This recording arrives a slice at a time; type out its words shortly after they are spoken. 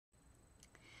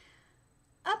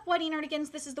up, What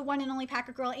Nerdigans? This is the one and only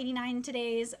Packer Girl 89.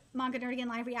 Today's Manga Nerdigan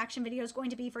live reaction video is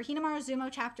going to be for Hinomaru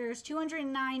Zumou chapters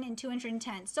 209 and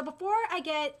 210. So before I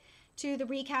get to the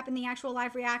recap and the actual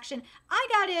live reaction, I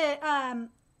gotta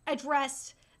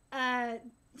address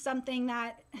something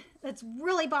that's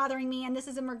really bothering me, and this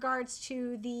is in regards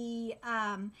to the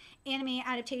anime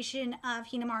adaptation of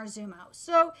Hinomaru Zumou.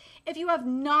 So if you have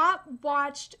not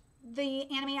watched the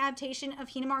anime adaptation of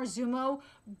Hinomaru Zumou,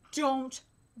 don't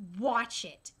watch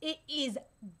it. It is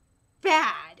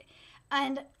bad.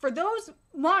 And for those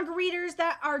manga readers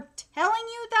that are telling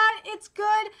you that it's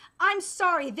good, I'm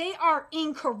sorry, they are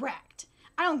incorrect.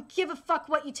 I don't give a fuck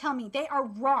what you tell me. They are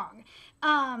wrong.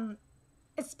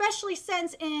 Especially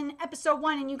since in episode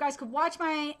 1, and you guys could watch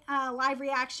my live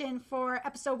reaction for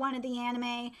episode 1 of the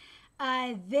anime,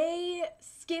 they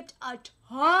skipped a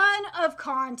ton of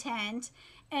content.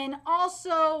 And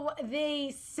also,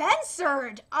 they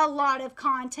censored a lot of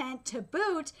content to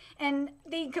boot, and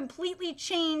they completely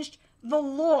changed the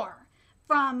lore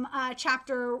from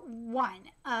chapter 1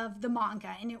 of the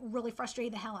manga, and it really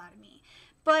frustrated the hell out of me.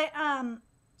 But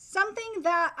something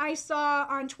that I saw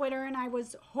on Twitter, and I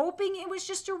was hoping it was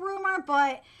just a rumor,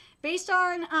 but based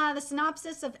on the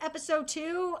synopsis of episode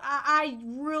 2, I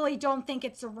really don't think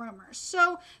it's a rumor.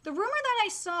 So the rumor that I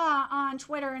saw on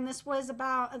Twitter, and this was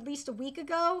about at least a week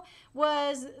ago,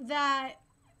 was that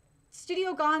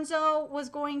Studio Gonzo was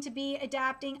going to be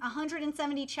adapting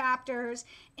 170 chapters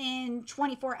in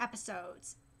 24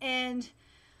 episodes. And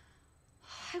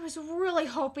I was really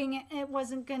hoping it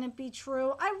wasn't going to be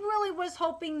true. I really was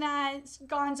hoping that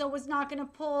Gonzo was not going to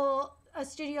pull a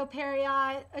Studio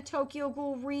Period, a Tokyo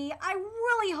Ghoul Re. I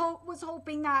really was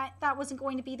hoping that that wasn't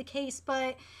going to be the case,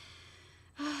 but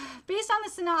based on the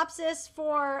synopsis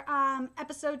for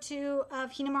episode 2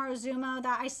 of Hinomaru Zumou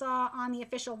that I saw on the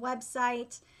official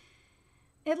website,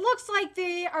 it looks like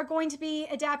they are going to be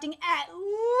adapting at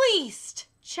least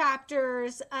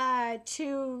chapters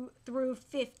 2 through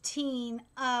 15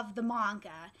 of the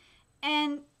manga.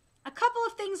 And a couple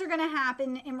of things are going to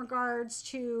happen in regards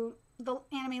to the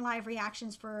anime live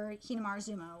reactions for Hinomaru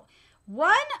Zumou.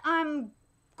 One, I'm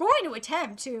going to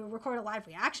attempt to record a live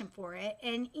reaction for it,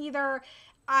 and either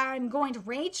I'm going to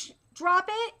rage drop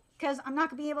it because I'm not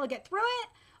going to be able to get through it,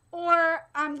 or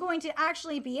I'm going to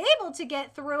actually be able to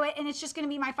get through it, and it's just going to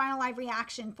be my final live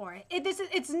reaction for it.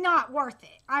 It's not worth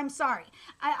it. I'm sorry.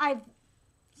 And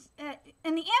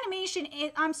the animation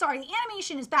the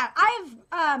animation is bad.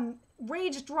 I've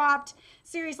rage dropped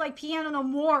series like Piano no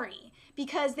Mori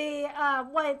because they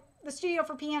what the studio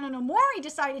for Piano no Mori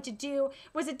decided to do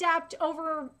was adapt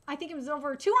over, I think it was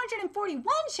over 241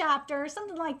 chapters,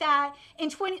 something like that,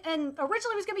 and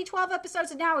originally it was going to be 12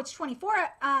 episodes, and now it's 24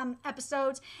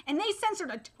 episodes, and they censored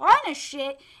a ton of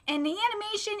shit, and the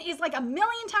animation is like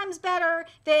 1,000,000 times better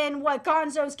than what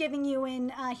Gonzo's giving you in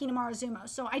Hinomaru Zumou.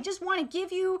 So I just want to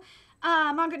give you,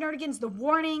 Manga Nerdigans, the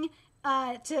warning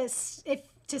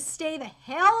to stay the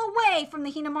hell away from the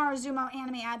Hinomaru Zumou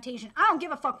anime adaptation. I don't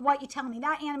give a fuck what you tell me.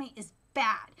 That anime is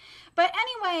bad. But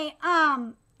anyway,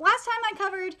 last time I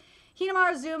covered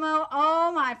Hinomaru Zumou,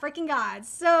 oh my freaking god.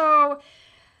 So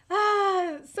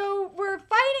we're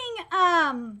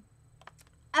fighting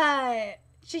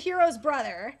Chihiro's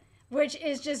brother, which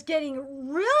is just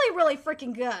getting really, really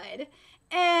freaking good.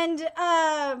 And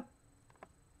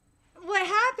what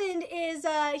happened is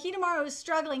Hinomaru is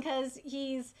struggling because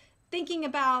he's thinking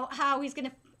about how he's going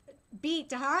to beat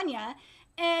Tahanya,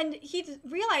 and he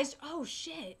realized, oh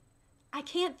shit, I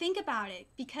can't think about it,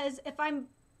 because if I'm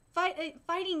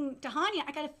fighting Tahanya,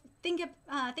 I got to think of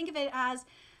it as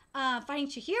fighting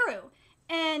Chihiro.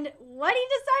 And what he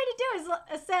decided to do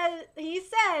is he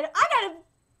said, I got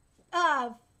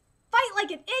to fight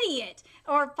like an idiot,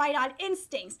 or fight on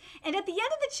instincts. And at the end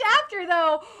of the chapter,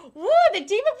 though, woo, the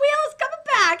demon wheel is coming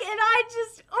back, and I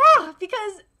just,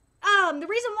 because the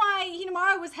reason why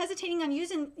Hinomaru was hesitating on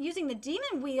using the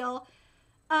demon wheel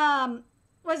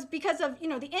was because of,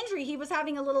 the injury. He was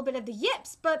having a little bit of the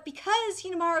yips, but because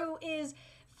Hinomaru is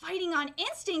fighting on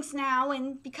instincts now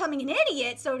and becoming an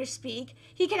idiot, so to speak,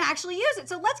 he can actually use it.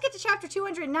 So let's get to chapter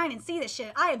 209 and see this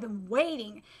shit. I have been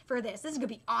waiting for this. This is going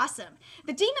to be awesome.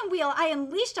 The demon wheel I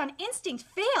unleashed on instinct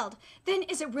failed. Then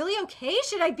is it really okay?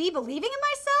 Should I be believing in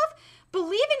myself?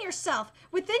 Believe in yourself.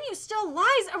 Within you still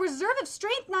lies a reserve of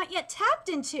strength not yet tapped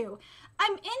into.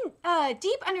 I'm in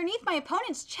deep underneath my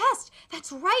opponent's chest.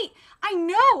 That's right. I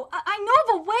know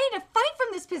of a way to fight from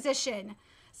this position.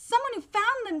 Someone who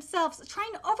found themselves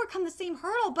trying to overcome the same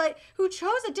hurdle, but who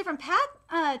chose a different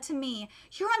path to me.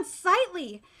 You're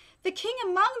unsightly. The king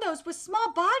among those with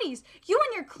small bodies. You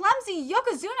and your clumsy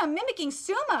yokozuna mimicking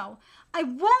sumo. I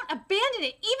won't abandon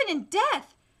it even in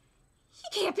death. You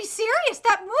can't be serious.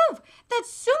 That move, that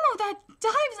sumo that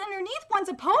dives underneath one's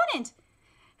opponent.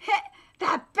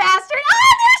 That bastard.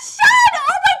 Oh, there's Shun!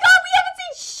 Oh my god, we haven't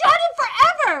seen Shun in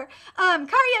forever.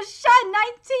 Karya Shun,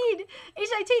 19,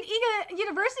 age 19, Iga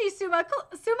University Sumo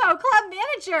Club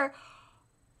Manager.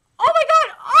 Oh my god,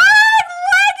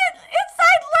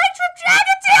 inside leg trip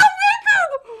Dragon Tail Riku!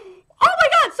 Oh my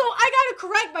god, so I gotta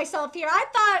correct myself here. I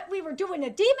thought we were doing a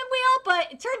demon wheel,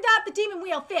 but it turned out the demon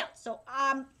wheel failed. So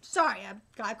I'm sorry, I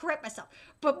gotta correct myself.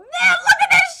 But man, look at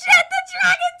this shit! The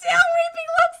Dragon Tail Reaping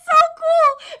looks so cool!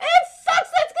 And it sucks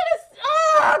that's gonna...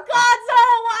 Oh, Gonzo!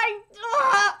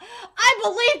 I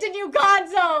believed in you,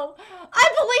 Gonzo! I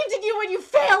believed in you when you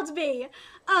failed me!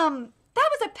 That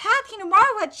was a path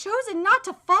Hinomaru had chosen not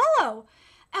to follow.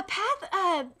 A path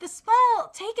the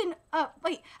small take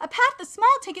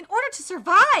in order to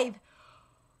survive.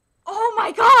 Oh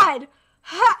my god!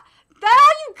 That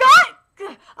all you got?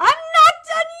 I'm not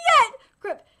done yet!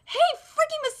 Grip. Hey,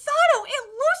 freaking Masato! It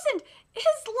loosened!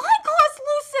 His line claw's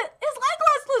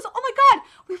loose! Oh my god!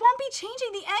 We won't be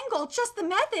changing the angle, just the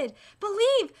method.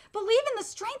 Believe in the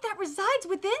strength that resides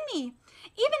within me.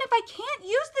 Even if I can't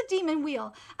use the demon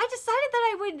wheel, I decided that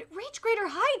I would reach greater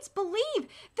heights. Believe.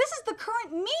 This is the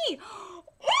current me. Ooh!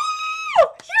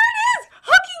 Here it is!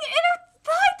 Hooking inner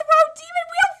thigh throw demon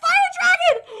wheel fire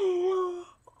dragon!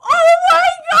 Oh my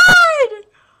god!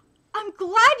 I'm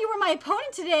glad you were my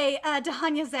opponent today,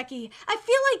 Dahanya Zeki. I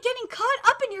feel like getting caught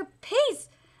up in your pace.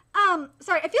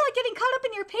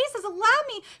 Has allowed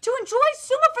me to enjoy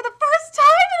sumo for the first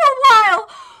time in a while.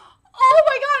 Oh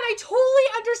my god, I totally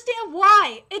understand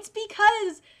why. It's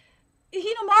because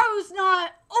Hinomaru's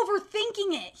not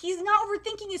overthinking it. He's not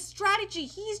overthinking his strategy.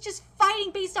 He's just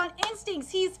fighting based on instincts.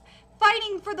 He's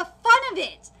fighting for the fun of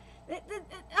it.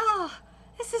 Oh,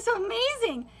 this is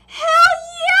amazing. Hell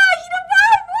yeah,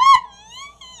 Hinomaru won!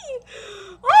 Yee!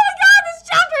 Oh my god, this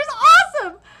chapter is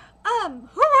awesome!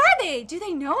 Who are they? Do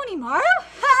they know Hinomaru?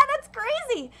 That's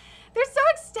crazy. They're so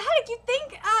ecstatic. You'd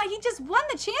think he just won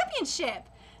the championship.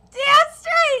 Damn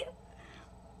straight.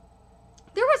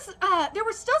 There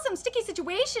were still some sticky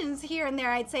situations here and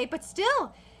there, I'd say, but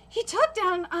still, he took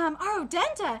down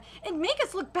Arodenta. It'd make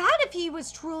us look bad if he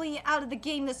was truly out of the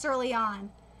game this early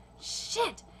on.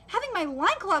 Shit. Having my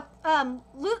loincloth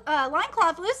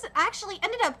loose actually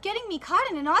ended up getting me caught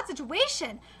in an odd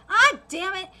situation. Ah,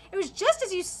 damn it. It was just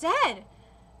as you said.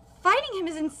 Fighting him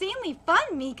is insanely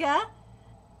fun, Mika.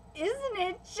 Isn't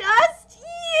it just?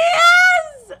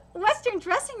 Yes! Western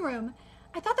dressing room.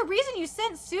 I thought the reason you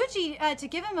sent Suji to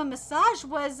give him a massage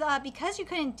was because you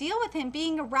couldn't deal with him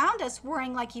being around us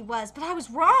worrying like he was, but I was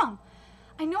wrong.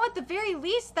 I know at the very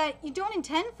least that you don't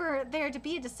intend for there to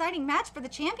be a deciding match for the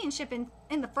championship in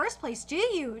the first place, do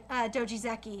you, Doji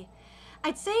Zeki?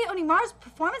 I'd say Onimaru's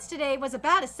performance today was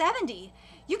about a 70.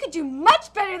 You could do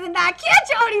much better than that, can't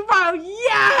you, Onimaru?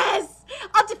 Yes!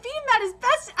 I'll defeat him at his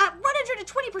best at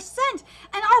 120%,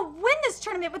 and I'll win this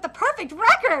tournament with the perfect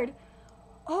record.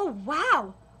 Oh,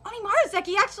 wow. Onimaru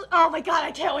Zeki actually... Oh, my God,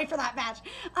 I can't wait for that match.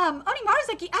 Onimaru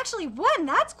Zeki actually won.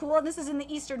 That's cool, and this is in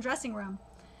the Eastern dressing room.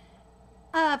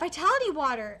 Vitality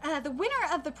Water. The winner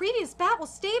of the previous bout will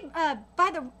stay by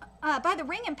the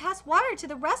ring and pass water to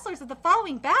the wrestlers of the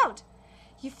following bout.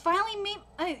 You finally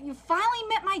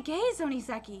met my gaze,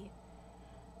 Onizeki.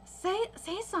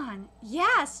 Sei-san.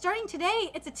 Yeah, starting today,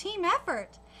 it's a team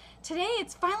effort. Today,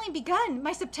 it's finally begun,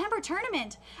 my September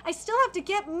tournament. I still have to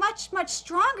get much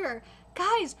stronger.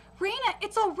 Guys, Reina,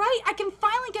 it's all right. I can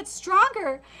finally get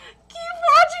stronger. Keep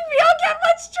watching me. I'll get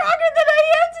much stronger than I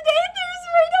am today. There's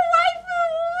Reina Waifu.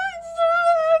 It's so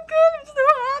good. I'm so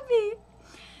happy.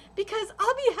 Because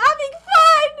I'll be having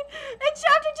fun. And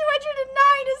chapter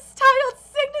 209 is titled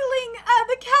Signaling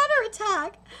the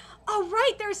Counterattack. All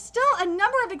right, there's still a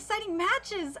number of exciting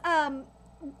matches.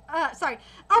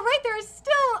 There is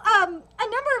still a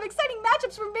number of exciting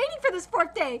matchups remaining for this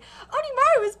fourth day.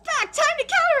 Onimaru is back. Time to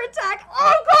counterattack.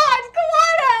 Oh God,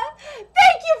 Kawada!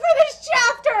 Thank you for this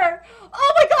chapter.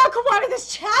 Oh my God, Kawada, this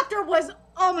chapter was.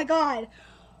 Oh my God.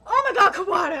 Oh my God,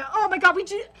 Kawada. Oh my God, we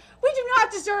do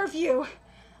not deserve you.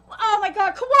 Oh my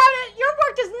God, Kawada, your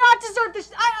work does not deserve this.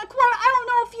 Kawada, I don't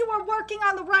know if you were working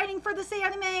on the writing for this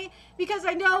anime because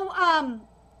I know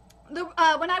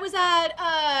when I was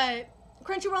at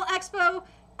Crunchyroll Expo,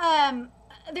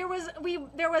 there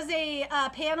was a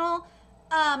panel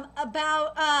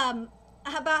about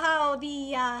how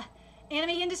the anime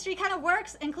industry kind of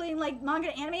works, including like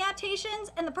manga anime adaptations.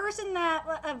 And the person that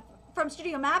from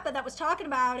Studio Mappa that was talking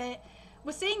about it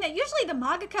was saying that usually the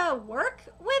mangaka work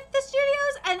with the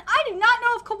studios, and I do not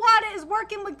know if Kawada is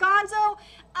working with Gonzo.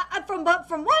 From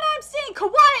what I'm seeing,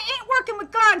 Kawada ain't working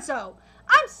with Gonzo.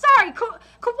 I'm sorry, Kawada,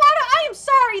 I am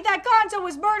sorry that Gonzo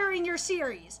was murdering your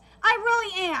series. I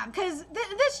really am, because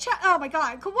oh my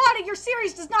god, Kawada, your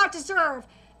series does not deserve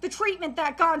the treatment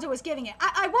that Gonzo is giving it.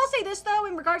 I will say this, though,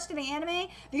 in regards to the anime,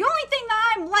 the only thing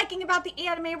that I'm liking about the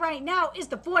anime right now is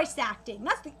the voice acting.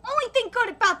 That's the only thing good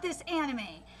about this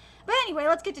anime. But anyway,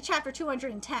 let's get to chapter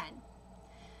 210.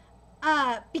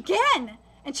 Begin!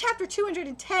 And chapter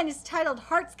 210 is titled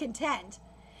Heart's Content.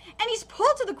 And he's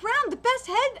pulled to the ground. The best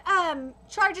head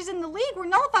charges in the league were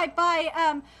nullified by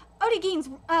Odegain's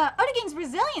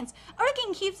resilience.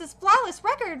 Odegain keeps his flawless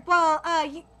record while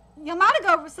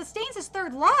Yamato sustains his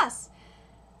third loss.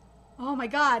 Oh my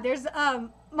god, there's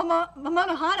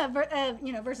Momonohana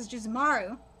versus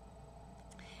Juzumaru.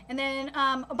 And then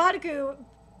Obataku,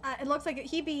 it looks like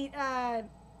he beat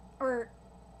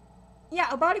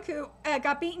Obataku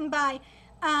got beaten by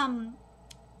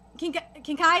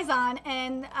Kinkaizan,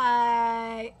 and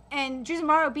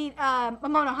Juzumaru beat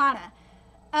Momonohana.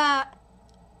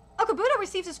 Okabuto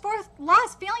receives his fourth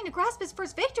loss, failing to grasp his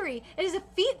first victory. It is a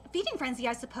feeding frenzy,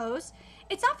 I suppose.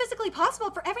 It's not physically possible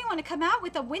for everyone to come out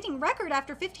with a winning record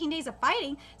after 15 days of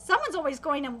fighting. Someone's always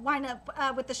going to wind up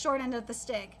with the short end of the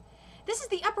stick. This is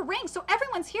the upper rank, so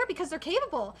everyone's here because they're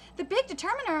capable. The big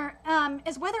determiner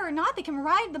is whether or not they can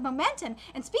ride the momentum.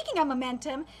 And speaking of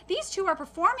momentum, these two are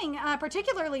performing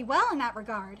particularly well in that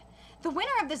regard. The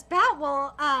winner of this bout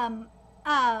will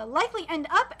likely end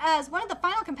up as one of the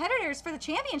final competitors for the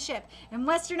championship. In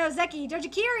Western Ozeki,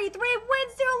 Dojikiri, 3 wins, 0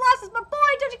 losses. My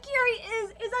boy Dojikiri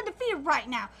is undefeated right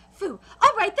now. Phew.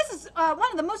 All right, this is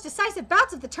one of the most decisive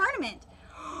bouts of the tournament.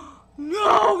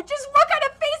 No, just what kind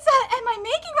of face am I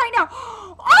making right now?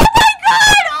 Oh my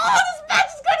god! Oh, this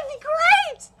match is gonna be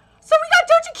great! So we got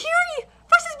Dojikiri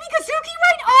versus Mikazuki,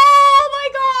 right? Oh my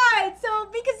god! So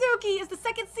Mikazuki is the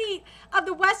second seed of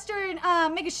the Western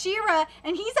Megashira,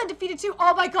 and he's undefeated too.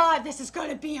 Oh my god, this is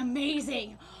gonna be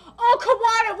amazing. Oh,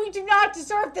 Kawada, we do not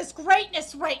deserve this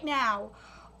greatness right now.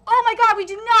 Oh my god, we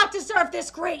do not deserve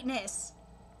this greatness.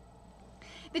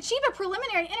 The Chiba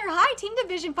Preliminary Inter-High Team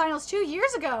Division Finals 2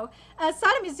 years ago.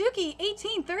 Sada Mizuki,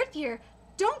 18, third year.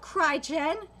 Don't cry,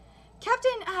 Jen.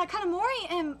 Captain Kanamori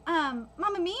and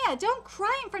Mamma Mia, don't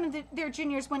cry in front of their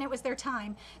juniors when it was their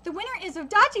time. The winner is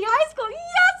Odachi High School.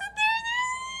 Yes,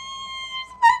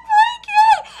 there's my boy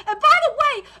kid. And by the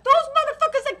way, those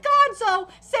motherfuckers at Gonzo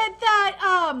said that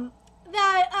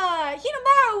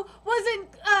Hinomaru wasn't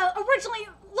originally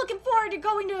looking forward to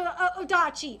going to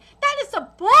Odachi. That is some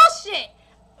bullshit.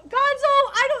 Gonzo,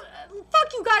 fuck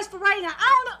you guys for writing that. I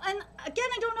don't know, and again,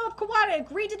 I don't know if Kawada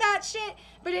agreed to that shit,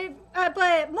 but more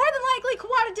than likely,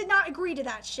 Kawada did not agree to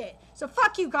that shit. So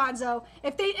fuck you, Gonzo.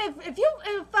 If any of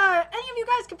you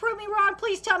guys can prove me wrong,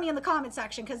 please tell me in the comment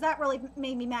section, because that really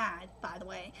made me mad, by the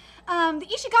way. The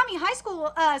Ishigami High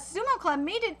School Sumo Club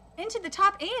made it into the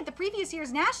top 8 at the previous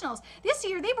year's nationals. This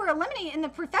year, they were eliminated in the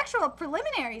prefectural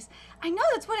preliminaries. I know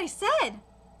that's what I said.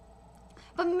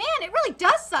 But man, it really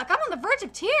does suck. I'm on the verge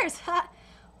of tears.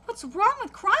 What's wrong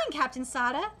with crying, Captain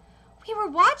Sada? We were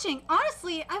watching.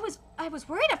 Honestly, I was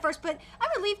worried at first, but I'm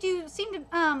relieved you seem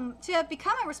to have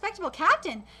become a respectable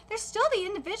captain. There's still the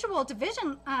individual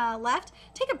division left.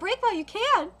 Take a break while you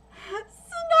can.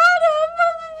 Sonata,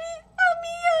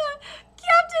 Mamiya,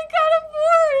 Captain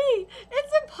Kanamori.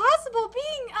 It's impossible.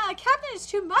 Being captain is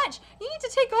too much. You need to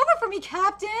take over for me,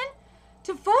 Captain.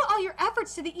 Devote all your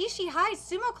efforts to the Ishii High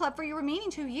Sumo Club for your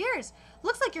remaining 2 years.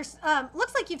 Looks like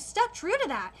you've stuck true to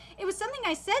that. It was something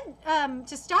I said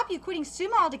to stop you quitting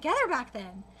sumo altogether back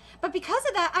then. But because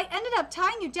of that, I ended up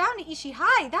tying you down to Ishii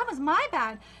High. That was my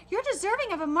bad. You're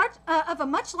deserving of a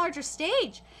much larger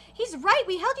stage. He's right.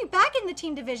 We held you back in the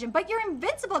team division, but you're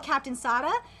invincible, Captain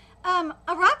Sada.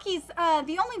 Araki's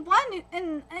the only one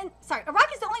in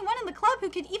the club who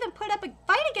could even put up a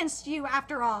fight against you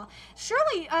after all.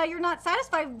 Surely you're not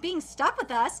satisfied with being stuck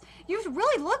with us. You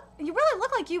really look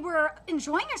like you were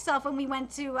enjoying yourself when we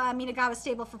went to Minagawa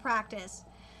Stable for practice.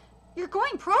 You're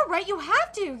going pro, right? You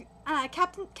have to,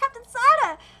 Captain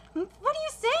Sada. What are you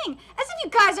saying? As if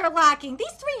you guys are lacking.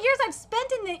 These 3 years I've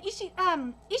spent in the Ishii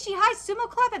High Sumo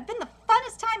Club have been the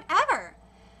funnest time ever.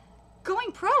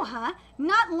 Going pro, huh?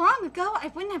 Not long ago,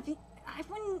 I wouldn't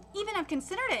even have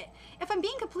considered it. If I'm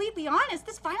being completely honest,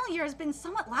 this final year has been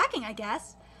somewhat lacking, I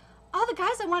guess. All the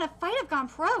guys I want to fight have gone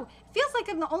pro. It feels like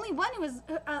I'm the only one who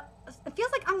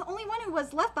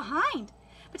was left behind.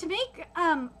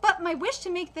 But my wish to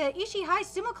make the Ishii High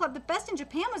Sumo Club the best in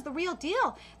Japan was the real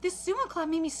deal. This sumo club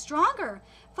made me stronger.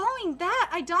 Following that,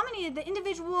 I dominated the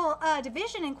individual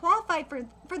division and qualified for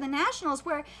the nationals,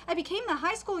 where I became the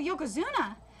high school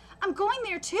Yokozuna. I'm going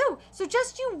there too, so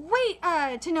just you wait,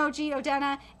 Tenoji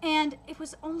Odena. And it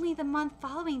was only the month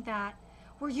following that.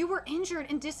 where you were injured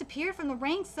and disappeared from the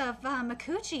ranks of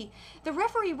Mikuchi. The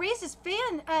referee raised his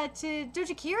fan to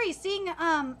Dojikiri, seeing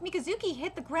Mikazuki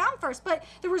hit the ground first, but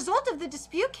the result of the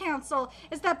dispute council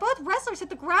is that both wrestlers hit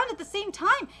the ground at the same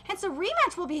time, hence a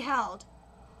rematch will be held.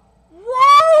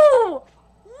 Whoa!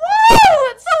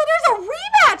 Whoa! So there's a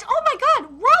rematch! Oh my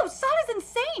god! Whoa! Sada's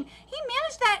insane! He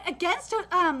managed that against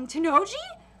Tenoji?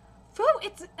 Fu,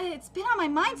 it's been on my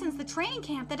mind since the training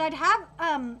camp that I'd have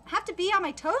to be on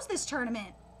my toes this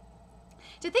tournament.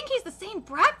 To think he's the same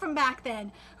brat from back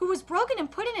then, who was broken and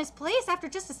put in his place after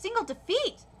just a single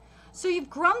defeat. So you've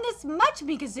grown this much,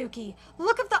 Mikazuki.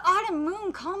 Look at the autumn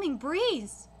moon calming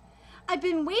breeze. I've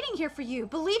been waiting here for you,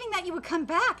 believing that you would come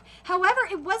back. However,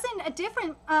 it wasn't a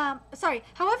difficult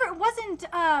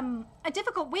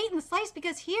wait in the slice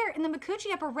because here in the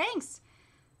Mikuchi upper ranks,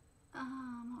 what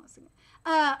was it?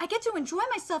 I get to enjoy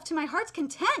myself to my heart's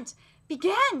content.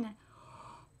 Begin.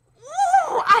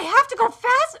 Ooh, I have to go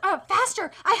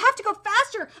faster. I have to go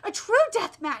faster. A true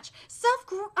death match.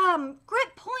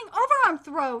 Grip pulling overarm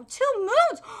throw. 2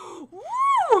 moons.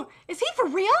 Woo! Is he for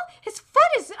real? His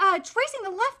foot is tracing the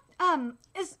left.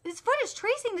 His foot is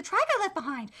tracing the track I left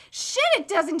behind. Shit, it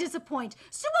doesn't disappoint.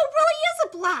 Sumo really is a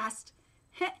blast.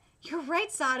 You're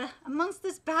right, Sada. Amongst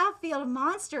this battlefield of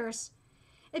monsters,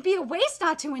 it'd be a waste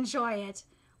not to enjoy it.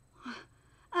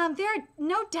 There are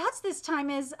no doubts this time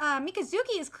as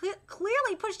Mikazuki is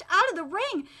clearly pushed out of the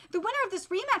ring. The winner of this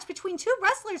rematch between 2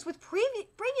 wrestlers with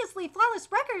previously flawless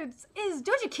records is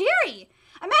Dojikiri.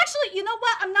 You know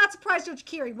what? I'm not surprised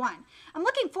Dojikiri won. I'm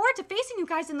looking forward to facing you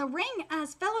guys in the ring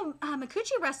as fellow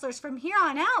Mikuchi wrestlers from here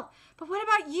on out. But what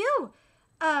about you,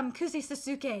 Kuzi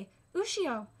Sasuke,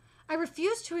 Ushio? I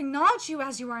refuse to acknowledge you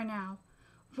as you are now.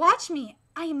 Watch me.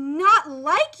 I am not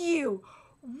like you.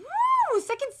 Woo!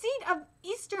 Second seed of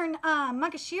Eastern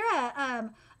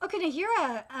Magashira,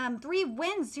 Okanahira, 3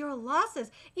 wins, 0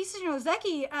 losses. Eastern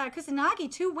Ozeki, Kusanagi,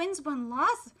 2 wins, 1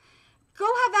 loss. Go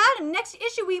have at him. Next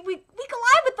issue, we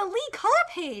collide with the lead color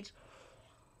page.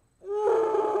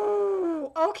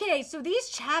 Ooh. Okay, so these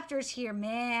chapters here,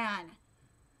 man.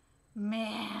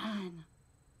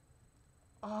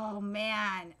 Oh,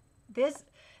 man. This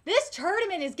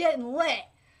tournament is getting lit.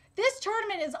 This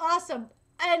tournament is awesome.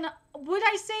 And would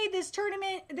I say this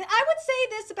tournament, I would say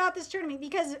this about this tournament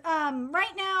because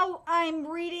right now I'm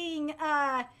reading,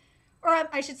 or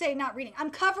I should say not reading, I'm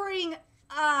covering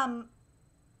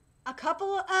a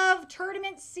couple of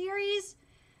tournament series.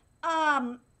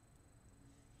 Well,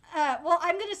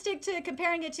 I'm going to stick to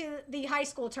comparing it to the high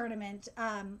school tournament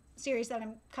series that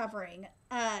I'm covering.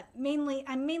 I'm mainly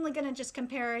going to just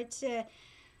compare it to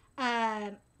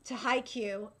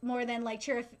Haikyuu more than like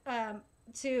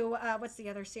to what's the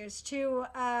other series?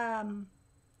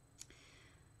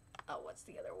 What's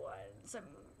the other ones I'm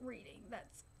reading?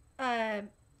 That's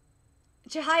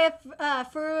Chihaya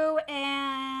Furu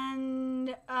and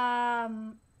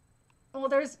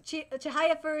there's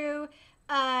Chihaya Furu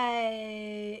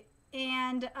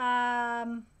and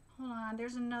hold on,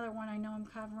 there's another one I know I'm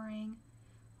covering.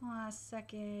 Hold on a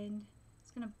second.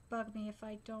 It's gonna bug me if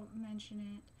I don't mention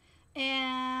it.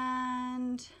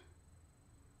 And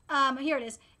here it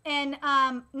is. And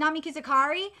Nami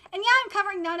Kizakari. And yeah, I'm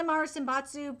covering Nanamaru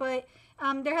Senbatsu, but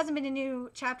there hasn't been a new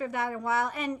chapter of that in a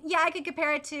while. And yeah, I could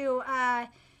compare it to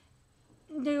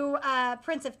new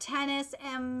Prince of Tennis,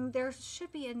 and there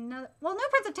should be another. Well, new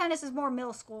Prince of Tennis is more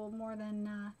middle school, more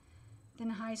than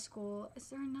high school. Is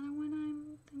there another one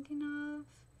I'm thinking of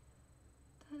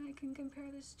that I can compare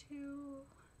this to?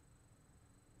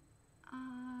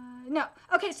 No.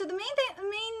 Okay, so the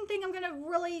main thing I'm gonna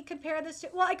really compare this to.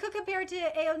 Well, I could compare it to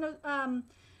Ao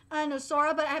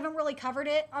Nosora, but I haven't really covered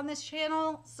it on this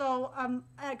channel, so I'm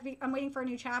waiting for a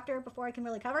new chapter before I can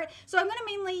really cover it. So I'm gonna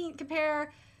mainly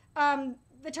compare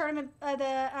the tournament,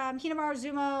 the Hinomaru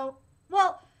Zumou.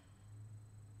 Well,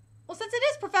 since it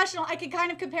is professional, I could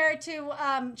kind of compare it to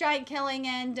Giant Killing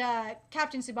and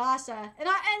Captain Tsubasa,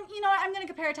 and you know I'm gonna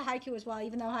compare it to Haikyuu as well,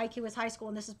 even though Haikyuu is high school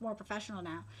and this is more professional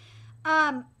now.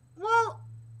 Well,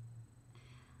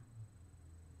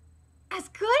 as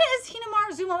good as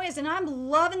Hinomaru Zumou is, and I'm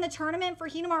loving the tournament for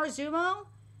Hinomaru Zumou,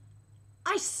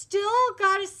 I still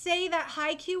gotta say that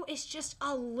Haikyuu is just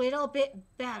a little bit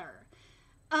better.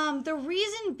 The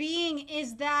reason being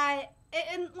is that,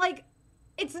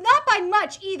 it's not by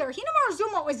much either. Hinomaru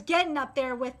Zumou is getting up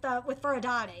there with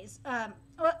Furadade's.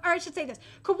 Or I should say this.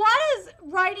 Kawada's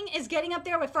writing is getting up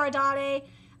there with Furadade.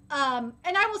 And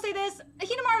I will say this,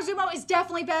 Hinomaru Zumou is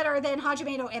definitely better than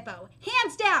Hajime no Ippo.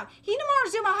 Hands down. Hinomaru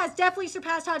Zumou has definitely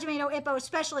surpassed Hajime no Ippo,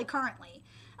 especially currently.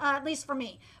 At least for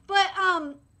me. But,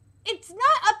 it's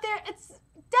not up there.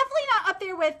 definitely not up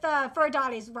there with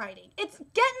Furudate's writing. It's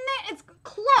getting there. It's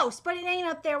close, but it ain't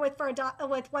up there with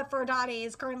what Furudate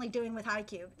is currently doing with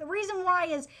Haikyuu. The reason why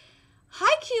is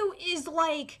Haikyuu is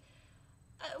like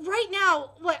right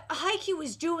now what Haikyuu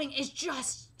is doing is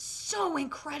just so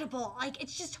incredible. Like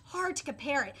it's just hard to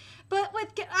compare it. But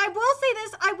I will say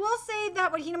this. I will say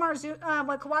that what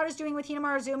Kawada's doing with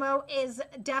Hinomaru Zumou is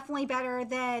definitely better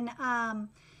than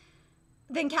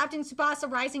Captain Tsubasa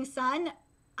Rising Sun.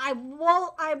 I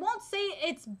won't say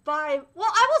it's by,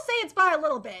 well, I will say it's by a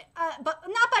little bit, but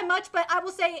not by much, but I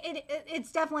will say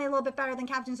it's definitely a little bit better than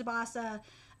Captain Tsubasa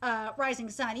Rising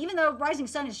Sun, even though Rising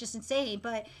Sun is just insane.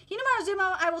 But Hinomaru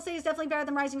Zumou, I will say, is definitely better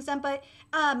than Rising Sun, but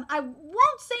I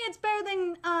won't say it's better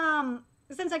than,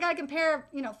 since I gotta compare,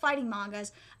 fighting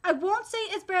mangas, I won't say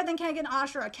it's better than Kengan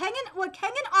Ashura. What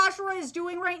Kengan Ashura is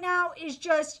doing right now is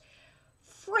just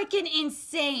freaking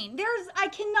insane. I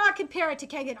cannot compare it to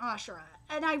Kengan Ashura.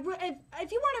 And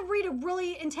if you want to read a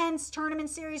really intense tournament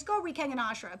series, go read Kengan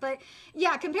Ashura. But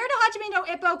yeah, compared to Hajime no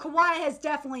Ippo, Kawada has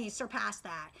definitely surpassed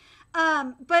that.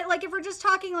 But like if we're just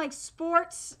talking like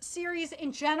sports series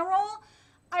in general,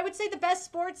 I would say the best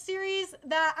sports series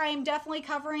that I'm definitely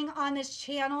covering on this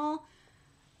channel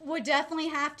would definitely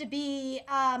have to be,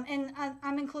 and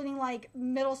I'm including like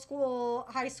middle school,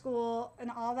 high school,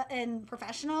 and all that, and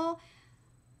professional.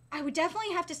 I would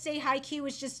definitely have to say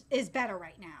Haikyuu is better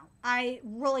right now. I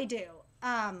really do.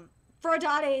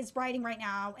 Furudate's writing right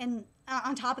now, and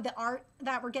on top of the art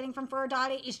that we're getting from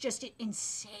Furudate, is just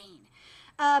insane.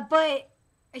 But what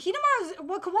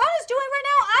Kawada's doing right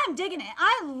now, I'm digging it.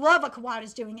 I love what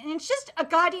Kawada's doing, and it's just a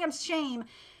goddamn shame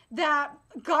that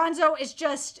Gonzo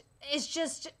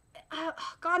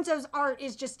Gonzo's art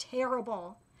is just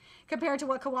terrible compared to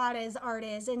what Kawada's art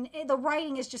is, and the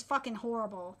writing is just fucking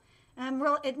horrible. And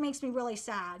it makes me really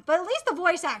sad. But at least the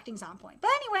voice acting's on point. But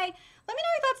anyway, let me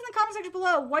know your thoughts in the comment section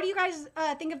below. What do you guys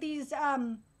think of these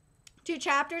 2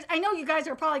 chapters? I know you guys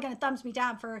are probably going to thumbs me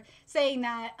down for saying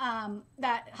that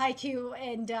that Haikyuu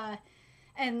and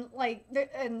Kengan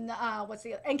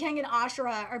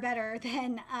Ashura are better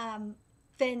than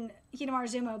Hinomaru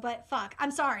Zumou. But fuck,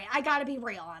 I'm sorry. I got to be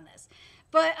real on this.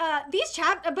 But these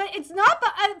chapters, but it's not.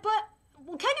 But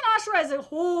Kengan Ashura is a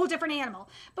whole different animal.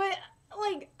 But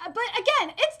again,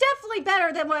 it's definitely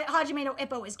better than what Hajime no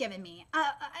Ippo is giving me.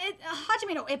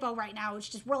 Hajime no Ippo right now is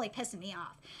just really pissing me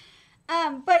off.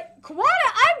 But Kawada,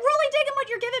 I'm really digging what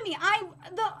you're giving me. I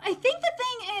think the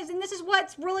thing is, and this is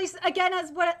what's really, again,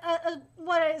 as what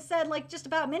I said like just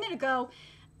about a minute ago,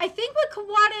 I think what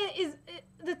Kawada is,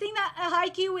 the thing that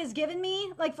Haikyuu is giving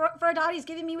me, like Furudate is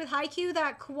giving me with Haikyuu,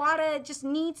 that Kawada just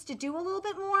needs to do a little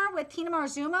bit more with Hinomaru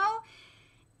Zumou,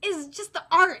 is just the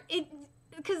art.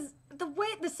 Because the way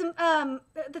the thing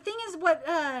is what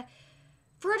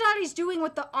Furudate's doing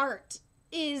with the art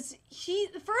is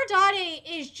Furudate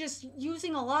is just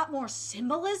using a lot more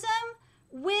symbolism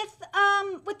with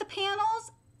the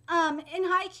panels in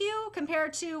Haikyuu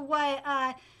compared to what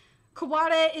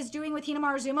Kawada is doing with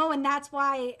Hinomaru Zumou, and that's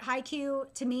why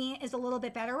Haikyuu to me is a little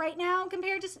bit better right now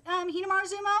compared to Hinomaru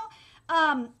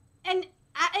Zumou. And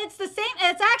it's the same.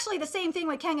 It's actually the same thing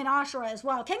with Kengan Ashura as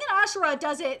well. Kengan Ashura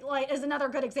does it is another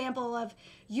good example of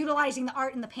utilizing the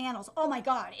art in the panels. Oh my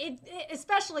god!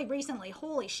 Especially recently.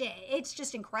 Holy shit! It's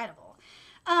just incredible.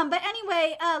 But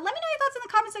anyway, let me know your thoughts in the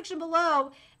comment section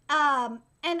below.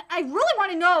 And I really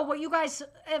want to know what you guys,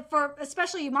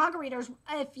 especially you manga readers,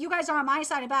 if you guys are on my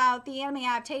side about the anime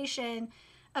adaptation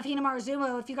of Hinomaru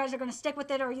Zumou, if you guys are going to stick with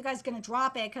it or are you guys going to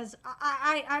drop it? Because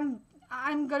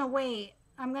I'm going to wait.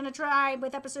 I'm going to try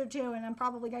with episode 2, and I'm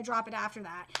probably going to drop it after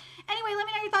that. Anyway, let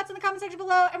me know your thoughts in the comment section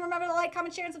below. And remember to like,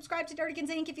 comment, share, and subscribe to Dirty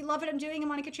Inc. If you love what I'm doing and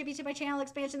want to contribute to my channel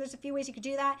expansion, there's a few ways you could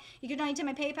do that. You can donate to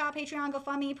my PayPal, Patreon,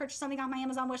 GoFundMe, purchase something on my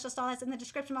Amazon wishlist. All that's in the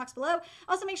description box below.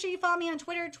 Also, make sure you follow me on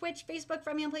Twitter, Twitch, Facebook,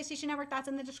 friend me on PlayStation Network. That's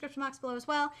in the description box below as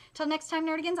well. Till next time,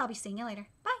 Nerdigans, I'll be seeing you later.